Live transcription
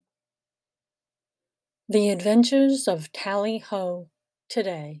The Adventures of Tally Ho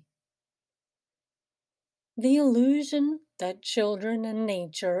today. The illusion that children and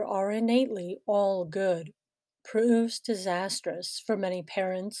nature are innately all good proves disastrous for many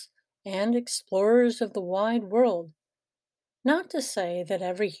parents and explorers of the wide world. Not to say that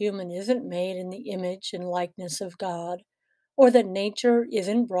every human isn't made in the image and likeness of God, or that nature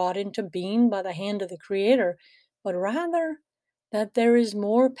isn't brought into being by the hand of the Creator, but rather that there is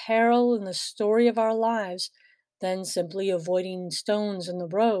more peril in the story of our lives than simply avoiding stones in the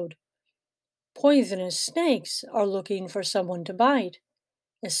road. Poisonous snakes are looking for someone to bite,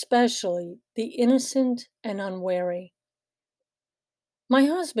 especially the innocent and unwary. My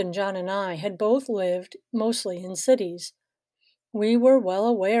husband John and I had both lived mostly in cities. We were well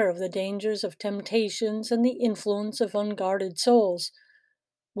aware of the dangers of temptations and the influence of unguarded souls.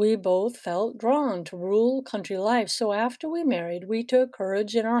 We both felt drawn to rural country life, so after we married, we took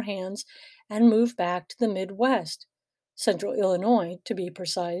courage in our hands and moved back to the Midwest, central Illinois to be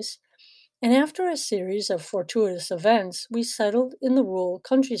precise. And after a series of fortuitous events, we settled in the rural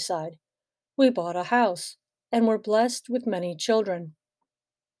countryside. We bought a house and were blessed with many children.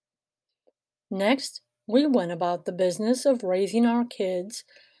 Next, we went about the business of raising our kids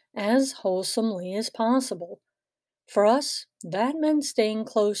as wholesomely as possible. For us, that meant staying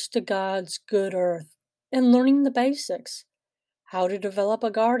close to God's good earth and learning the basics: how to develop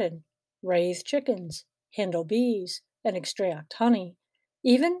a garden, raise chickens, handle bees, and extract honey,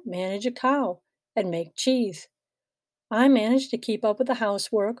 even manage a cow and make cheese. I managed to keep up with the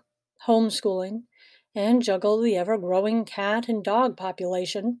housework, homeschooling, and juggle the ever growing cat and dog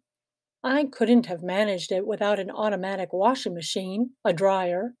population. I couldn't have managed it without an automatic washing machine, a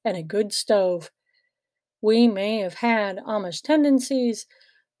dryer, and a good stove. We may have had Amish tendencies,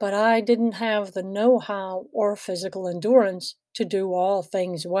 but I didn't have the know how or physical endurance to do all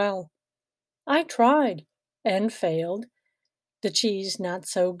things well. I tried and failed, the cheese not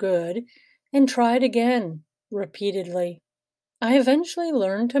so good, and tried again repeatedly. I eventually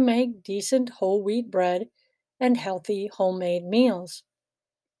learned to make decent whole wheat bread and healthy homemade meals.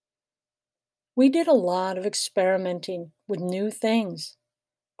 We did a lot of experimenting with new things: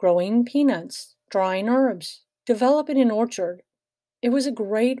 growing peanuts, drying herbs, developing an orchard. It was a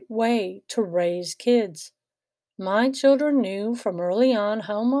great way to raise kids. My children knew from early on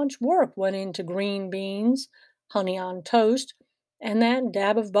how much work went into green beans, honey on toast, and that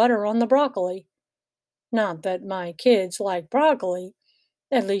dab of butter on the broccoli. Not that my kids liked broccoli,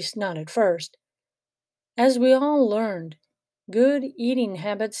 at least not at first. As we all learned, good eating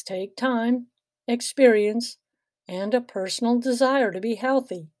habits take time, experience, and a personal desire to be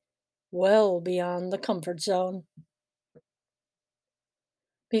healthy, well beyond the comfort zone.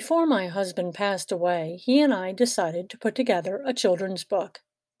 Before my husband passed away, he and I decided to put together a children's book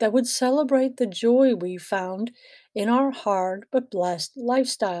that would celebrate the joy we found in our hard but blessed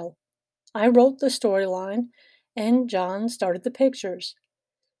lifestyle. I wrote the storyline, and John started the pictures.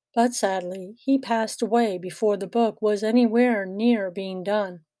 But sadly, he passed away before the book was anywhere near being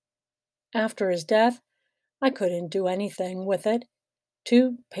done. After his death, I couldn't do anything with it,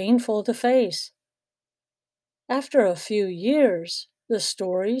 too painful to face. After a few years, the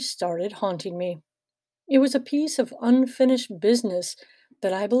story started haunting me. It was a piece of unfinished business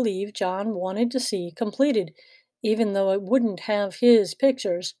that I believe John wanted to see completed, even though it wouldn't have his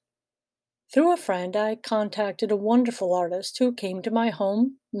pictures. Through a friend, I contacted a wonderful artist who came to my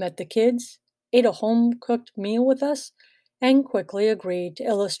home, met the kids, ate a home cooked meal with us, and quickly agreed to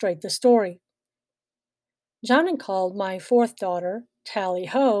illustrate the story. John had called my fourth daughter Tally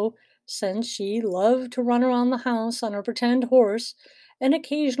Ho, since she loved to run around the house on her pretend horse and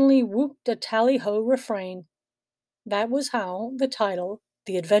occasionally whooped a Tally Ho refrain. That was how the title,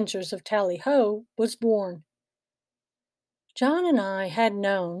 The Adventures of Tally Ho, was born. John and I had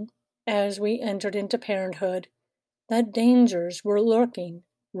known, as we entered into parenthood, that dangers were lurking,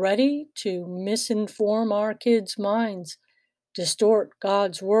 ready to misinform our kids' minds, distort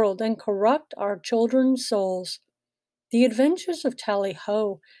God's world, and corrupt our children's souls. The Adventures of Tally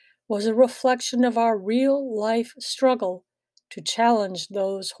Ho was a reflection of our real life struggle to challenge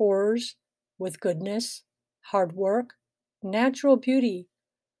those horrors with goodness, hard work, natural beauty,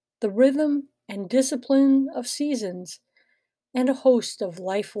 the rhythm and discipline of seasons, and a host of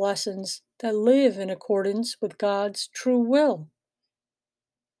life lessons that live in accordance with God's true will.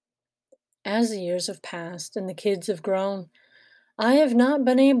 As the years have passed and the kids have grown, I have not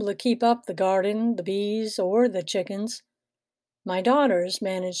been able to keep up the garden, the bees, or the chickens. My daughters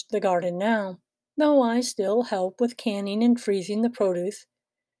manage the garden now, though I still help with canning and freezing the produce.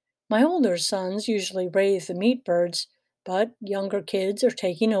 My older sons usually raise the meat birds, but younger kids are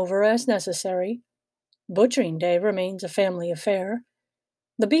taking over as necessary. Butchering day remains a family affair.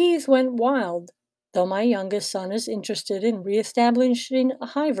 The bees went wild, though my youngest son is interested in reestablishing a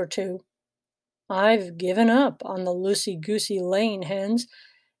hive or two. I've given up on the loosey-goosey laying hens,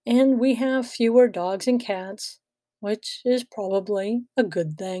 and we have fewer dogs and cats, which is probably a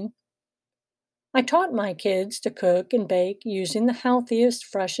good thing. I taught my kids to cook and bake using the healthiest,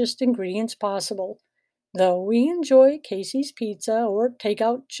 freshest ingredients possible, though we enjoy Casey's pizza or take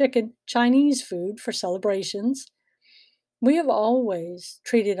out chicken Chinese food for celebrations. We have always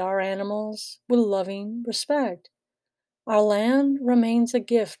treated our animals with loving respect. Our land remains a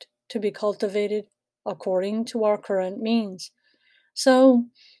gift to be cultivated according to our current means. So,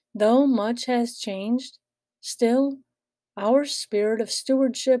 though much has changed, still our spirit of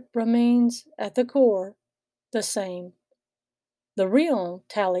stewardship remains at the core the same. The real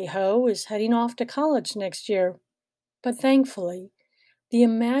Tally Ho is heading off to college next year, but thankfully, the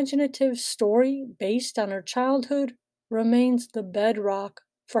imaginative story based on her childhood remains the bedrock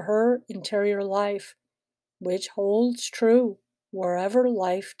for her interior life, which holds true wherever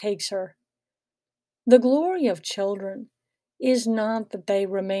life takes her. The glory of children is not that they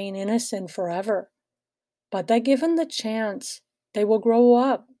remain innocent forever, but that given the chance, they will grow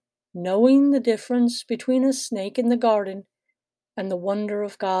up knowing the difference between a snake in the garden and the wonder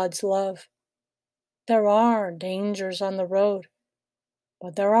of God's love. There are dangers on the road,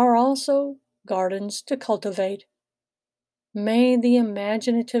 but there are also gardens to cultivate. May the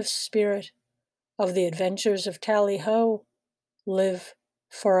imaginative spirit of the adventures of Tally Ho live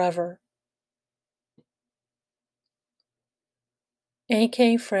forever.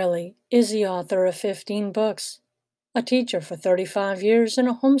 A.K. Fraley is the author of 15 books, a teacher for 35 years, and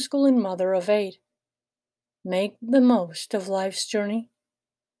a homeschooling mother of 8. Make the most of life's journey.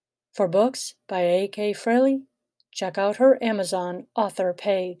 For books by A.K. Fraley, check out her Amazon author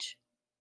page.